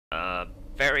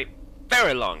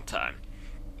very long time.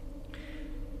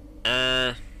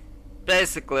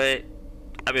 Basically,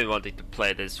 I've been wanting to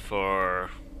play this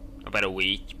for about a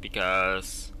week,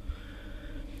 because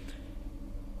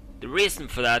the reason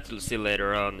for that you'll see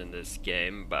later on in this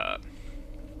game, but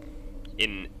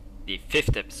in the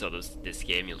 5th episode of this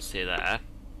game you'll see that.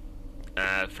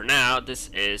 For now, this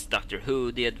is Doctor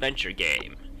Who the Adventure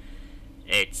game.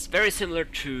 It's very similar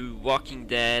to Walking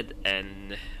Dead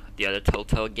and the other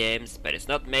Telltale games, but it's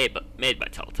not made by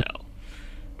Telltale.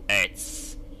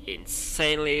 It's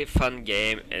insanely fun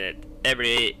game, and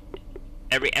every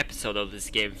episode of this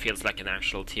game feels like an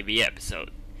actual TV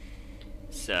episode.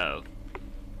 So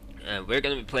we're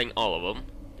gonna be playing all of them.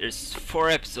 There's 4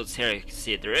 episodes here, you can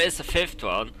see. There is a 5th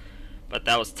one, but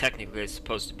that was technically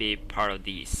supposed to be part of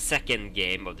the 2nd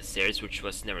game of the series, which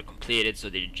was never completed, so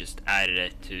they just added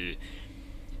it to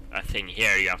a thing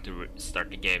here. You have to start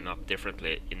the game up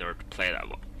differently in order to play that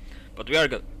one. But we are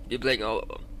going to be playing all of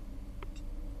them.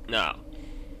 Now,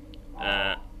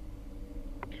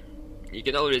 you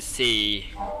can always see,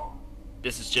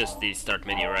 this is just the start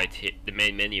menu right here, the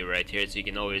main menu right here, so you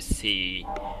can always see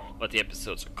what the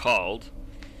episodes are called.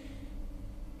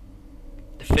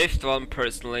 The 5th one,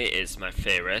 personally, is my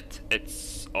favorite.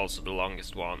 It's also the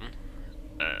longest one.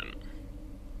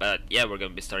 But yeah, we're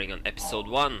gonna be starting on episode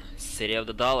 1, City of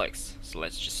the Daleks. So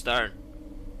let's just start.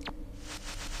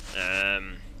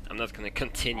 I'm not gonna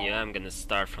continue, I'm gonna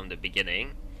start from the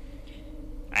beginning.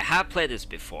 I have played this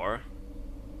before.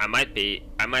 I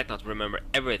might not remember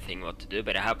everything what to do,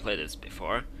 but I have played this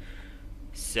before.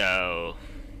 So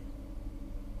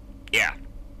yeah.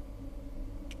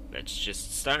 Let's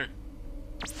just start.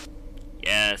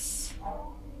 Yes.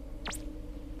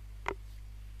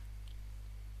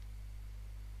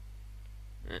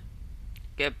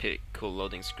 Get pretty cool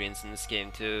loading screens in this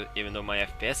game too, even though my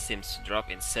FPS seems to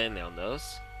drop insanely on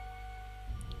those.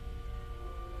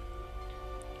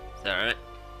 It's alright.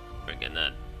 We're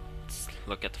gonna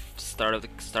look at the start of the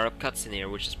startup cutscene here,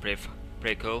 which is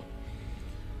pretty cool.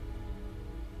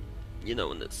 You know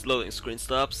when this loading screen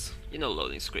stops? You know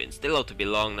loading screens, they love to be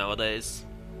long nowadays.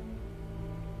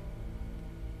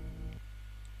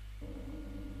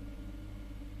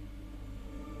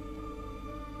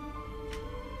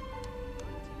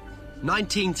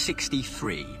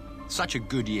 "1963. Such a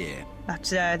good year. That's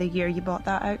the year you bought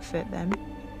that outfit, then?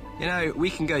 You know,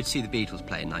 we can go to see the Beatles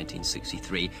play in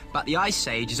 1963, but the Ice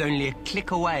Age is only a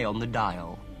click away on the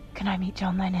dial." Can I meet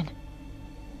John Lennon?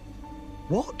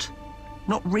 What?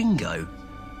 Not Ringo?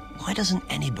 Why doesn't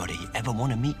anybody ever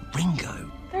want to meet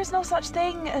Ringo? There's no such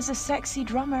thing as a sexy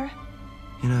drummer.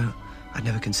 You know, I'd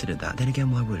never considered that. Then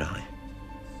again, why would I?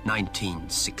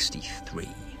 1963.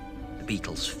 The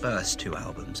Beatles' first 2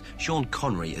 albums. Sean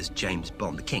Connery as James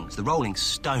Bond. The Kings, the Rolling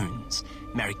Stones,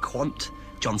 Mary Quant,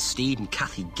 John Steed and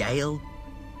Kathy Gale.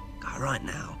 Right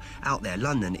now, out there,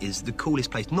 London is the coolest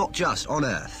place, not just on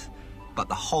Earth, but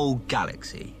the whole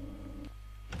galaxy.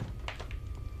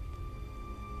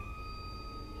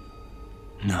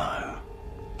 No.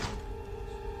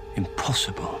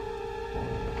 Impossible.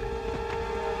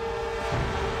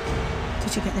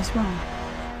 Did you get this wrong?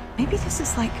 Maybe this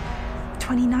is like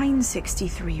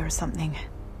 2963 or something.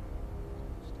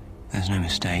 There's no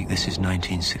mistake, this is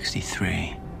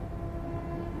 1963.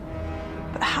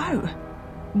 But how?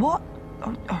 What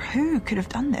or who could have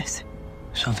done this?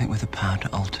 Something with the power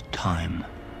to alter time.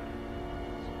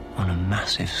 On a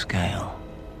massive scale.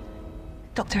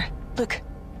 Doctor, look.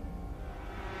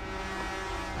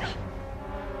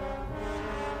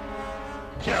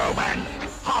 Human,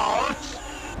 halt!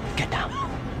 Get down.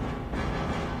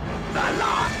 The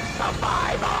last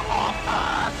survivor of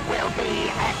Earth will be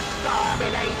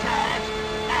exterminated!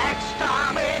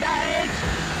 Exterminate!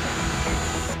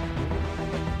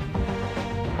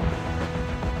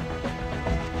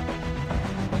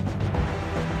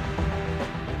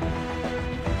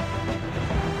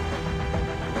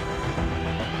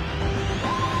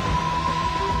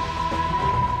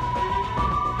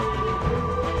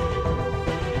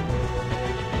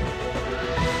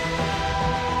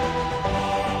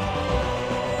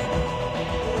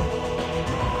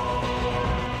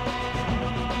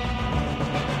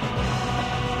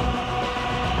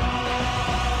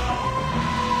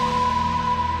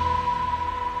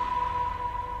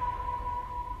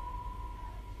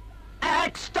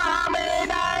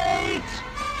 Exterminate!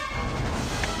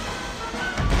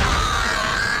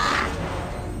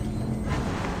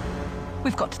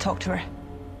 We've got to talk to her.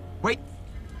 Wait.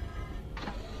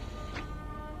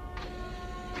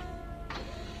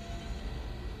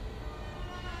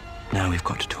 Now we've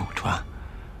got to talk to her.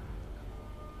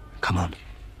 Come on.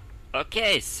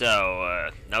 Okay, so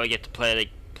now we get to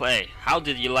play play. How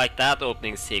did you like that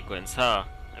opening sequence, huh?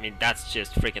 I mean, that's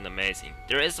just freaking amazing.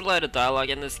 There is a lot of dialogue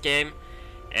in this game,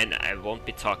 and I won't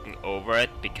be talking over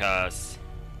it because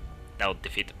that would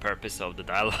defeat the purpose of the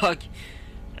dialogue.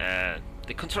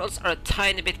 The controls are a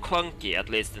tiny bit clunky, at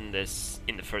least in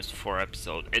the first 4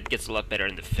 episodes. It gets a lot better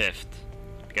in the 5th,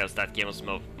 because that game was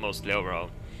mostly overall.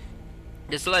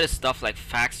 There's a lot of stuff like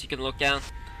facts you can look at,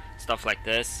 stuff like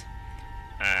this.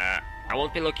 I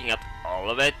won't be looking at all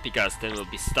of it, because then we'll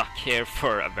be stuck here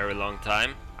for a very long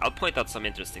time. I'll point out some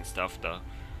interesting stuff though.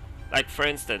 Like for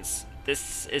instance,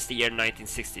 this is the year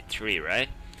 1963, right?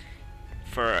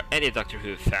 For any Doctor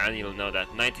Who fan, you'll know that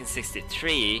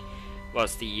 1963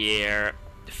 was the year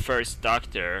the first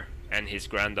Doctor and his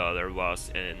granddaughter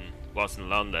was in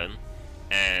London,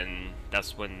 and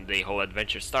that's when the whole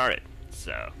adventure started.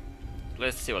 So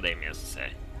let's see what Amy has to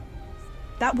say.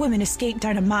 That woman escaped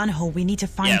down a manhole. We need to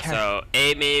find her. So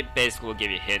Amy basically will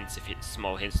give you hints,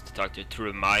 small hints to talk to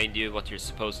remind you what you're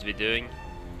supposed to be doing.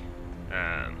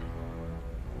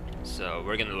 So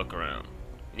we're gonna look around.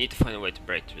 We need to find a way to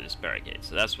break through this barricade,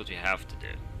 so that's what we have to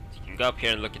do. So you can go up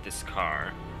here and look at this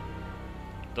car.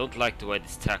 Don't like the way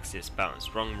this taxi is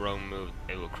balanced. Wrong move,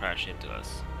 it will crash into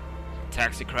us.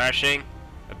 Taxi crashing,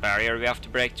 a barrier we have to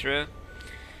break through.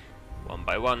 One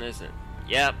by one, isn't it?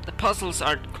 Yeah, the puzzles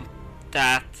aren't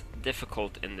that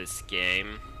difficult in this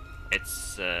game.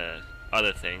 It's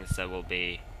other things that will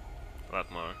be a lot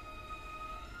more.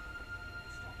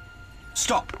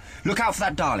 Stop! Look out for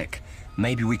that Dalek.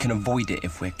 Maybe we can avoid it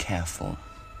if we're careful.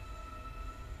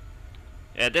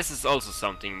 Yeah, this is also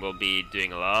something we'll be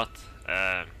doing a lot.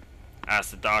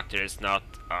 As the Doctor is not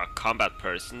a combat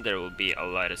person, there will be a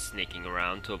lot of sneaking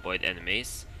around to avoid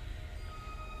enemies.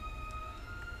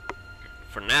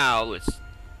 For now,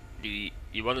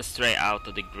 you want to stray out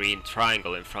of the green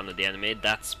triangle in front of the enemy.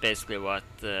 That's basically what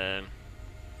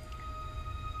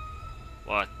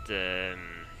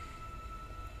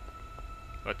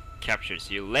captures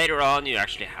you. Later on, you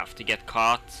actually have to get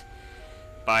caught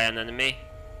by an enemy,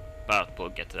 but we'll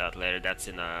get to that later. That's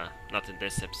in not in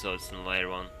this episode, it's in a later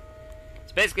one.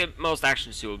 So basically, most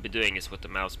actions you will be doing is with the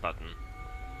mouse button.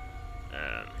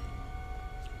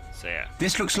 So yeah.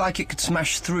 This looks like it could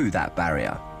smash through that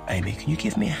barrier. Amy, can you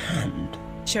give me a hand?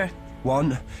 Sure.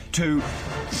 1, 2,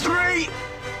 3!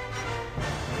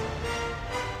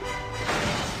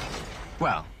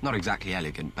 Well, not exactly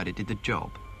elegant, but it did the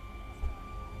job.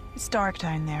 It's dark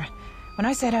down there. When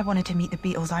I said I wanted to meet the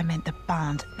Beatles, I meant the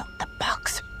band, not the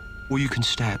bugs. Or you can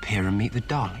stay up here and meet the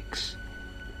Daleks,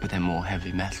 but they're more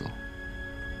heavy metal.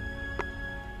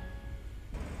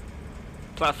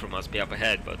 Platform must be up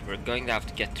ahead, but we're going to have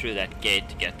to get through that gate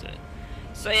to get to it.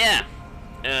 So yeah,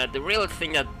 the real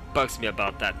thing that bugs me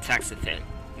about that taxi thing,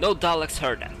 no Daleks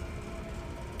heard that.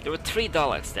 There were 3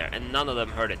 Daleks there, and none of them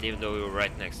heard it, even though we were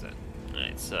right next to it.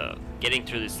 Alright, so getting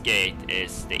through this gate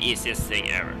is the easiest thing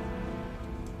ever.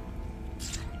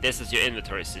 This is your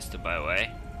inventory system, by the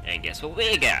way. And guess what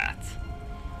we got?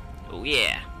 Oh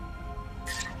yeah.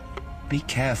 Be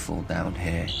careful down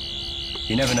here.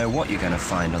 You never know what you're going to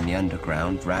find on the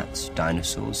underground. Rats,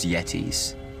 dinosaurs,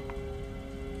 yetis.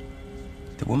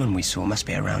 The woman we saw must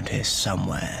be around here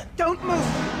somewhere. Don't move!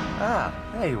 Ah,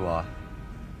 there you are.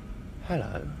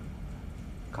 Hello.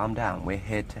 Calm down, we're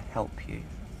here to help you.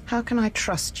 How can I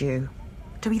trust you?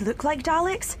 Do we look like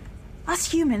Daleks?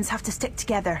 Us humans have to stick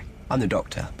together. I'm the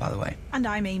doctor, by the way. And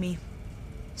I'm Amy.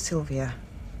 Sylvia.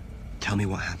 Tell me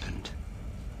what happened.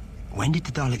 When did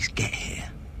the Daleks get here?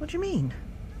 What do you mean?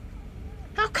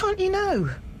 How can't you know?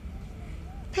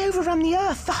 They overrun the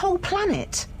Earth, the whole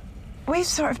planet. We've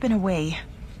sort of been away.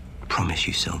 Promise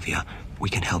you, Sylvia, we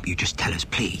can help you. Just tell us,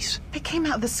 please. They came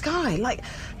out of the sky, like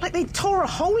they tore a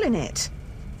hole in it.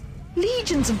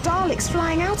 Legions of Daleks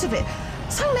flying out of it.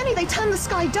 So many they turned the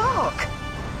sky dark.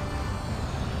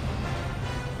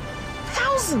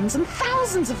 Thousands and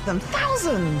thousands of them,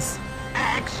 thousands!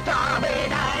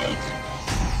 Exterminate!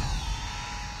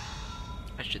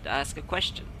 I should ask a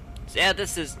question. So yeah,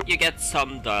 you get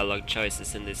some dialogue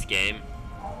choices in this game.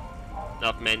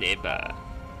 Not many, but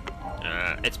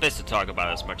it's best to talk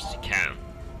about as much as you can.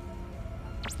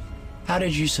 How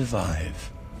did you survive?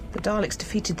 The Daleks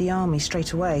defeated the army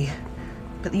straight away,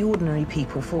 but the ordinary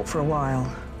people fought for a while.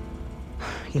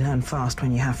 You learn fast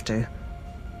when you have to.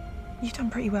 You've done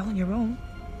pretty well on your own.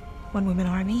 One-woman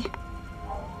army.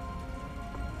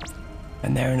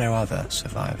 And there are no other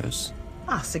survivors?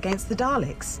 Us against the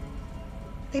Daleks.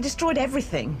 They destroyed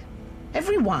everything.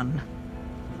 Everyone.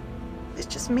 There's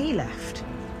just me left.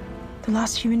 The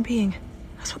last human being.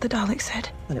 That's what the Dalek said.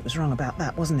 Well, it was wrong about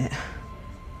that, wasn't it?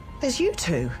 There's you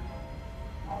two.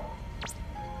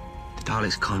 The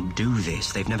Daleks can't do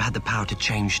this. They've never had the power to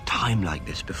change time like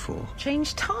this before.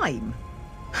 Change time?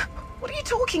 What are you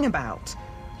talking about?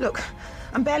 Look,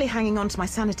 I'm barely hanging on to my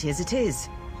sanity as it is.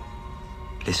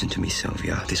 Listen to me,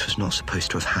 Sylvia. This was not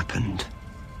supposed to have happened.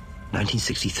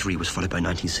 1963 was followed by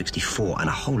 1964, and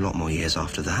a whole lot more years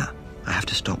after that. I have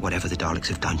to stop whatever the Daleks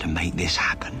have done to make this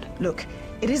happen. Look,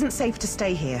 it isn't safe to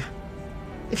stay here.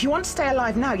 If you want to stay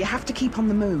alive now, you have to keep on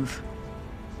the move.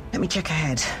 Let me check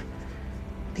ahead.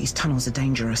 These tunnels are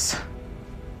dangerous.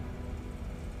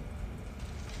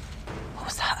 What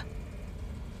was that?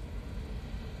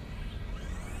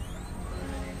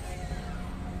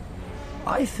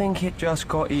 I think it just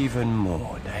got even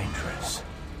more dangerous.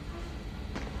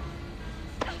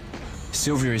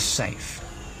 Sylvia is safe.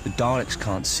 The Daleks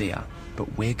can't see her,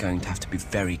 but we're going to have to be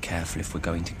very careful if we're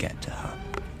going to get to her.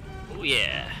 Oh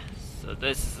yeah, so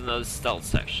this is another stealth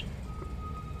section.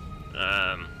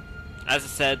 As I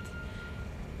said,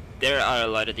 there are a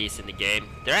lot of these in the game.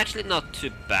 They're actually not too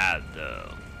bad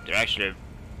though. They're actually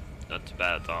not too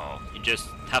bad at all. You just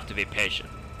have to be patient,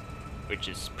 which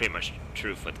is pretty much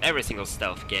true for every single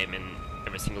stealth game in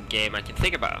every single game I can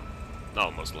think about.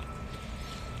 No, mostly.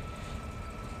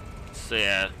 So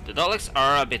yeah, the Daleks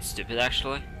are a bit stupid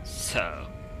actually. So,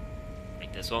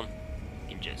 like this one,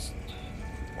 you can just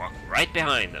walk right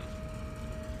behind them.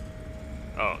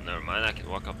 Oh, never mind, I can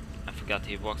walk up. I forgot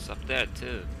he walks up there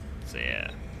too. So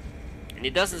yeah. And he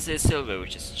doesn't see Sylvia,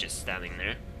 which is just standing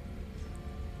there.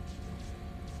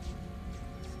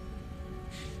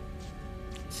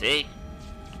 See?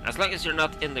 As long as you're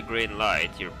not in the green light,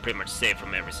 you're pretty much safe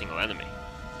from every single enemy.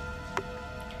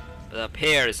 But up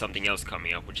here is something else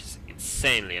coming up, which is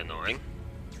insanely annoying.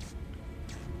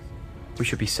 We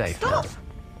should be safe Stop! now.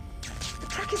 The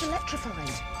track is electrified.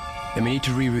 Then we need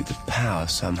to reroute the power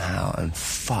somehow, and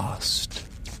fast.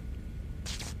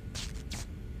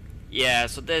 Yeah,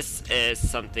 so this is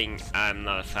something I'm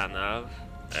not a fan of.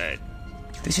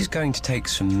 This is going to take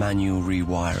some manual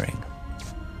rewiring.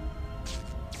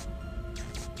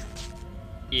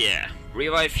 Yeah,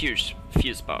 rewire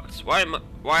fuse box.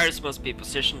 Wires must be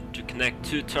positioned to connect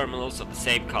two terminals of the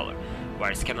same color.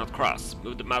 Wires cannot cross.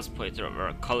 Move the mouse pointer over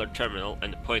a colored terminal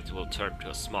and the pointer will turn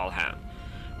to a small hand.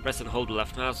 Press and hold the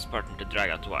left mouse button to drag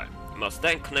out the wire. You must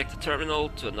then connect the terminal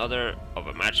to another of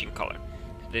a matching color.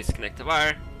 To disconnect the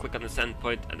wire, click on the send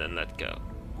point and then let go.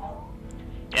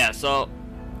 Yeah, so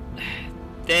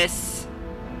this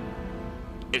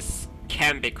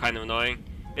can be kind of annoying.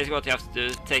 Basically what you have to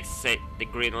do, take say the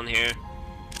green one here,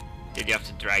 then you have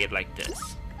to drag it like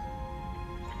this.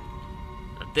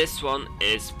 Now, this one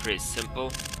is pretty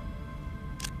simple,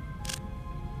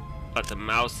 but the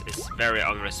mouse is very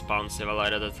unresponsive a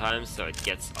lot of the time, so it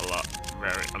gets a lot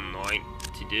very annoying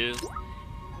to do.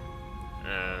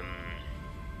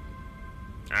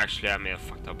 Actually I may have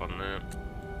fucked up on that.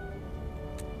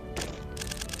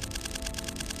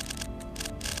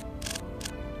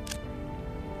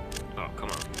 Oh, come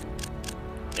on.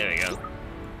 There we go.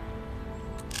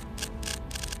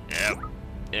 Yep.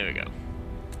 There we go.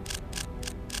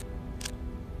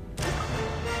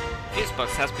 Fuse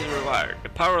box has been rewired. The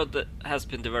power has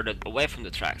been diverted away from the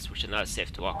tracks, which are now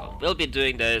safe to walk on. We'll be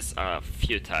doing this a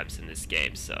few times in this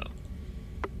game, so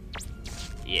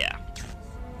yeah.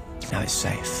 Now it's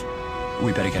safe.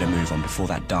 We better get a move on before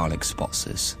that Dalek spots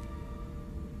us.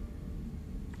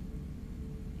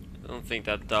 I don't think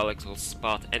that Daleks will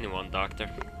spot anyone, Doctor.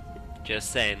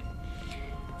 Just saying.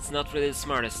 It's not really the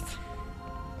smartest.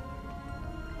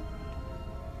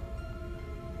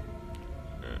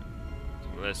 So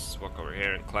let's walk over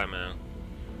here and climb out.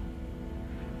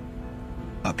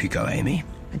 Up you go, Amy.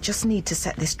 I just need to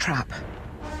set this trap.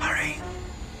 Hurry.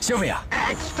 Sylvia!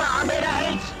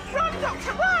 Exterminate! Run,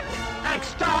 Doctor, run!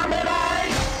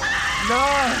 Exterminate!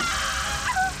 No!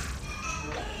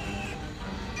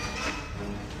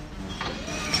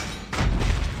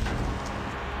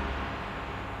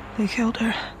 They killed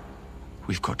her.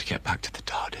 We've got to get back to the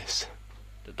TARDIS.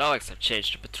 The Daleks have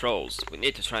changed the patrols. We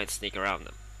need to try and sneak around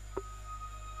them.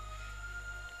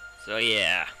 So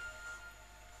yeah.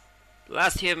 The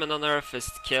last human on Earth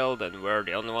is killed and we're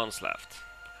the only ones left.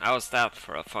 How was that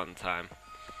for a fun time?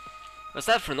 Was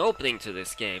that for an opening to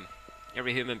this game?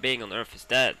 Every human being on Earth is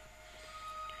dead.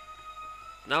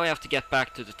 Now we have to get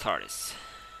back to the TARDIS,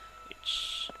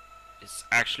 which is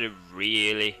actually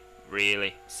really,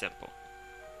 really simple.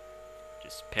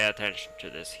 Just pay attention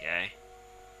to this guy.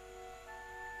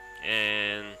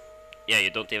 And yeah,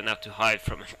 you don't even have to hide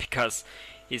from him because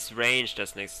he's ranged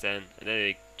as an extent, and then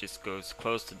he just goes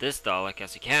close to this Dalek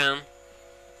as you can,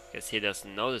 because he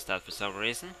doesn't notice that for some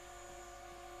reason.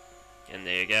 And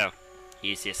there you go.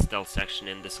 Easiest stealth section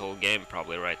in this whole game,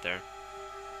 probably right there.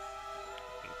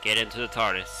 Get into the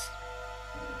TARDIS.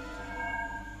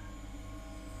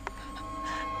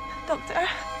 Doctor?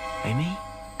 Amy?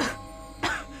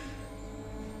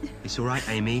 It's alright,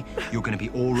 Amy. You're going to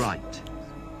be alright.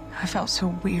 I felt so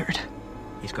weird.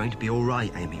 It's going to be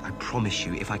alright, Amy. I promise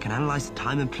you, if I can analyze the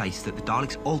time and place that the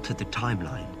Daleks altered the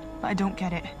timeline. I don't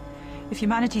get it. If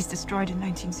humanity's destroyed in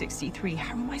 1963,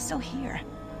 how am I still here?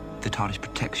 The TARDIS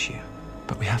protects you,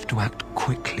 but we have to act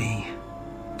quickly.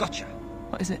 Gotcha.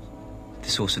 What is it? The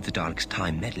source of the Daleks'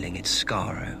 time meddling, it's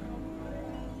Skaro.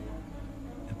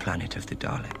 The planet of the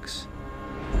Daleks.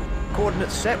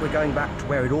 Coordinates set, we're going back to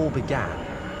where it all began.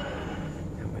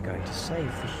 And we're going to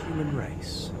save the human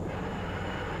race.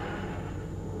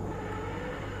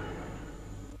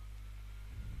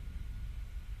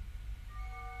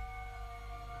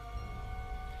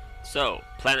 So,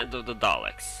 Planet of the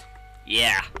Daleks.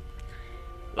 Yeah.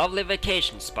 Lovely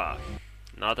vacation spot.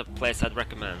 Not a place I'd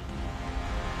recommend.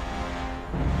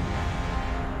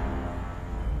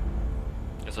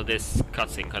 So this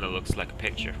cutscene kind of looks like a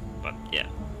picture, but yeah.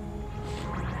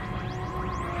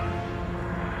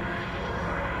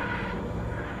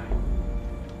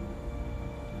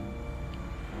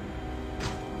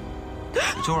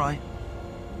 It's alright.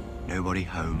 Nobody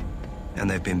home. And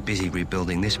they've been busy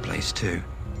rebuilding this place too.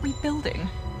 Rebuilding?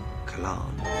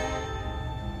 Kalan.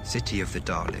 City of the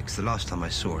Daleks. The last time I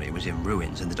saw it was in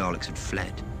ruins and the Daleks had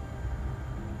fled.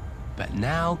 But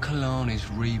now Kalan is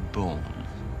reborn.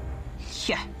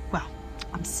 Yeah, well,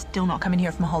 I'm still not coming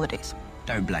here for my holidays.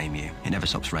 Don't blame you. It never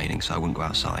stops raining, so I wouldn't go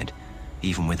outside.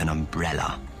 Even with an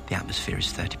umbrella, the atmosphere is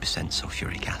 30%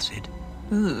 sulfuric acid.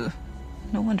 Ugh.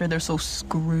 No wonder they're so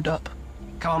screwed up.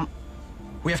 Come on.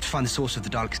 We have to find the source of the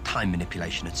Daleks' time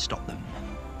manipulation and stop them.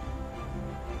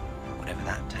 Whatever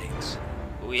that takes.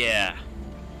 Oh yeah.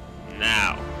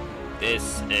 Now,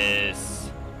 this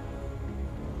is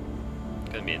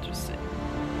gonna be interesting.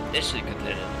 This should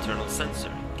contain an internal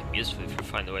sensor. It can be useful if you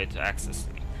find a way to access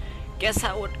it. Guess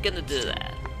how we're gonna do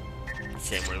that?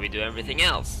 Same way we do everything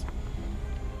else.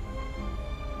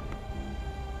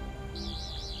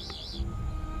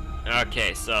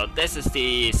 Okay, so this is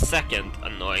the second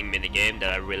annoying minigame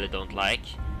that I really don't like.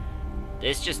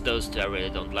 There's just those two I really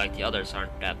don't like, the others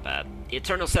aren't that bad. The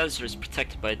internal sensor is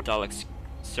protected by Dalek's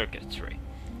circuitry.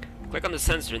 Click on the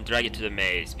sensor and drag it to the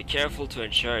maze. Be careful to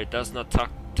ensure it does not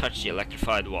touch the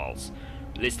electrified walls.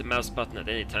 Release the mouse button at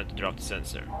any time to drop the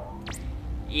sensor.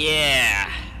 Yeah,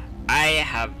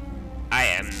 I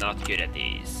am not good at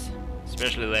these.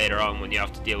 Especially later on when you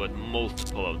have to deal with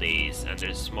multiple of these and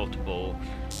there's multiple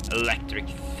electric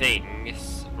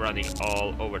things running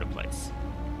all over the place.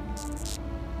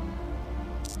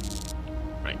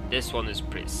 Right, this one is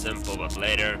pretty simple, but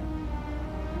later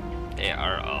they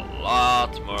are a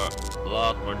lot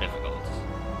more difficult.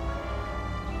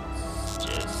 Let's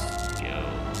just go,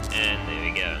 and there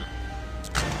we go.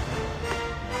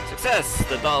 Success!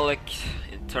 The Dalek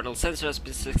internal sensor has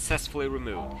been successfully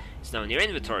removed. It's now in your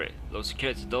inventory. Low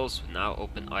security doors will now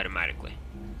open automatically.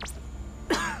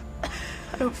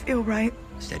 I don't feel right.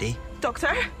 Steady.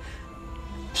 Doctor?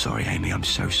 Sorry, Amy, I'm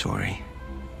so sorry.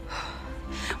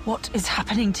 What is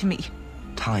happening to me?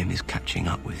 Time is catching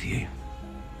up with you.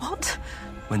 What?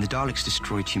 When the Daleks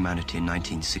destroyed humanity in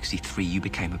 1963, you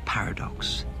became a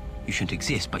paradox. You shouldn't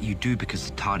exist, but you do because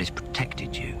the TARDIS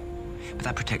protected you. But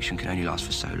that protection can only last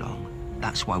for so long.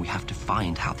 That's why we have to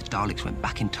find how the Daleks went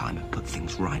back in time and put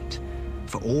things right.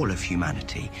 For all of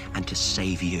humanity, and to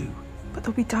save you. But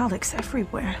there'll be Daleks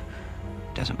everywhere.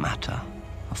 Doesn't matter.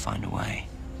 I'll find a way.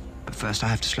 But first I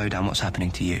have to slow down what's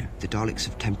happening to you. The Daleks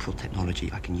have temporal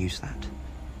technology. I can use that.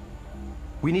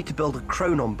 We need to build a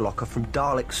chronon blocker from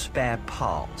Dalek spare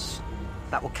parts.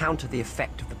 That will counter the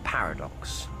effect of the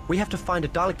paradox. We have to find a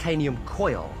Dalekanium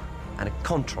coil and a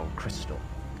Contron crystal.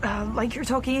 Like you're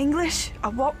talking English?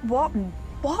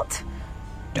 What?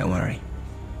 Don't worry.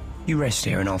 You rest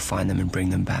here and I'll find them and bring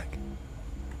them back.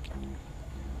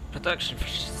 Production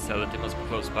facility must be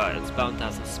close by. It's bound to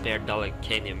have some spare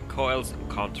Dalekanium coils and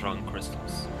Contron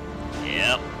crystals.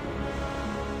 Yep.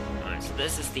 Alright, so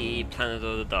this is the planet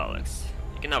of the Daleks.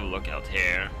 You can have a look out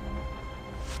here.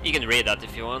 You can read that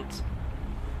if you want.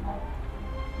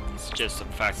 It's just some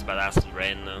facts about acid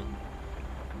rain now.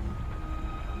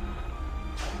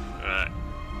 Alright.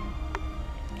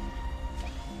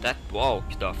 That wall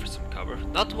could offer some cover.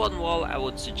 Not one wall I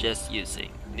would suggest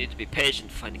using. You need to be patient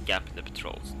to find a gap in the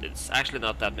patrols. There's actually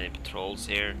not that many patrols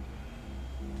here.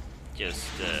 Just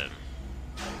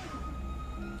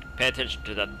pay attention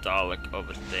to that Dalek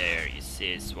over there. You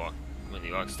see his walk. When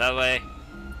he walks that way,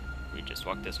 you just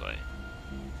walk this way.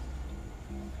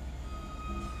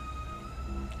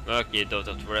 Look, you don't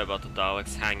have to worry about the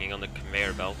Daleks hanging on the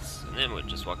conveyor belts, and then we'll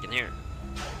just walk in here.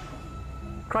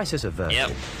 Crisis averted.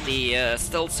 Yep, the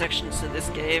stealth sections in this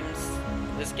game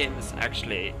is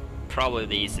actually probably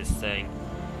the easiest thing.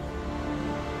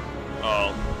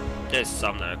 Oh, there's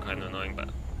some that are kind of annoying, but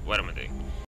what am I doing?